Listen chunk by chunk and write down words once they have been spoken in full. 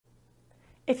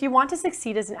If you want to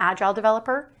succeed as an Agile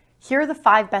developer, here are the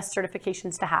 5 best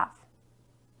certifications to have.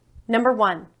 Number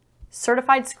 1,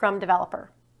 Certified Scrum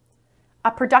Developer.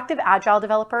 A productive Agile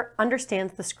developer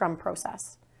understands the Scrum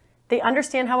process. They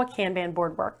understand how a Kanban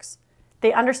board works.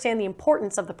 They understand the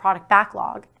importance of the product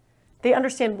backlog. They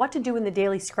understand what to do in the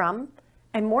daily Scrum,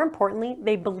 and more importantly,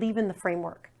 they believe in the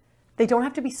framework. They don't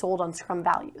have to be sold on Scrum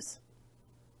values.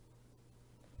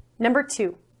 Number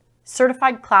 2,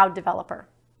 Certified Cloud Developer.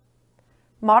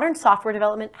 Modern software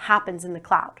development happens in the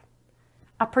cloud.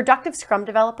 A productive Scrum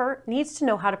developer needs to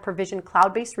know how to provision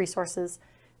cloud-based resources,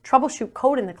 troubleshoot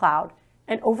code in the cloud,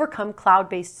 and overcome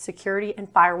cloud-based security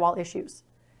and firewall issues.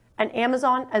 An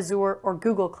Amazon, Azure, or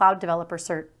Google Cloud Developer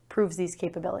Cert proves these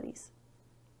capabilities.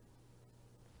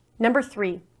 Number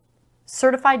 3,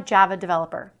 Certified Java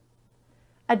Developer.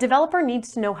 A developer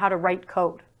needs to know how to write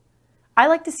code. I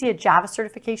like to see a Java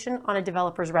certification on a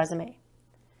developer's resume.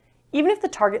 Even if the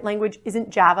target language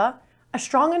isn't Java, a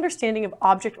strong understanding of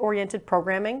object-oriented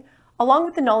programming, along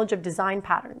with the knowledge of design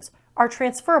patterns, are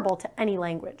transferable to any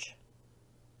language.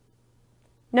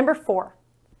 Number 4,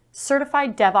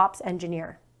 Certified DevOps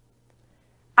Engineer.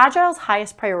 Agile's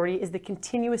highest priority is the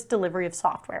continuous delivery of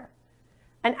software.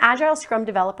 An Agile Scrum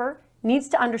developer needs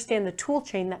to understand the tool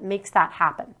chain that makes that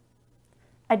happen.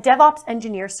 A DevOps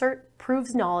Engineer cert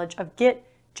proves knowledge of Git,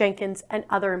 Jenkins, and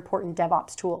other important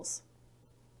DevOps tools.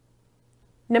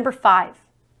 Number 5,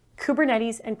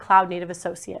 Kubernetes and Cloud Native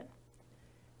Associate.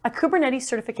 A Kubernetes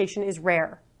certification is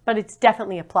rare, but it's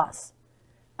definitely a plus.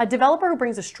 A developer who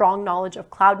brings a strong knowledge of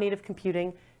cloud-native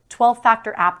computing,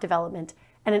 12-factor app development,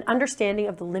 and an understanding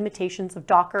of the limitations of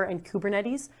Docker and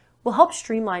Kubernetes will help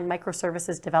streamline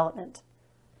microservices development.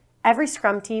 Every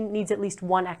Scrum team needs at least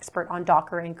one expert on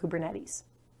Docker and Kubernetes.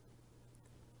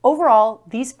 Overall,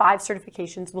 these 5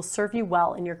 certifications will serve you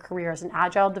well in your career as an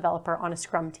Agile developer on a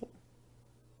Scrum team.